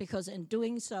 Because in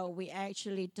doing so, we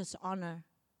actually dishonor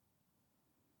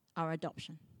our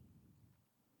adoption.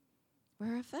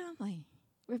 We're a family.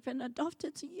 We've been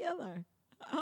adopted together.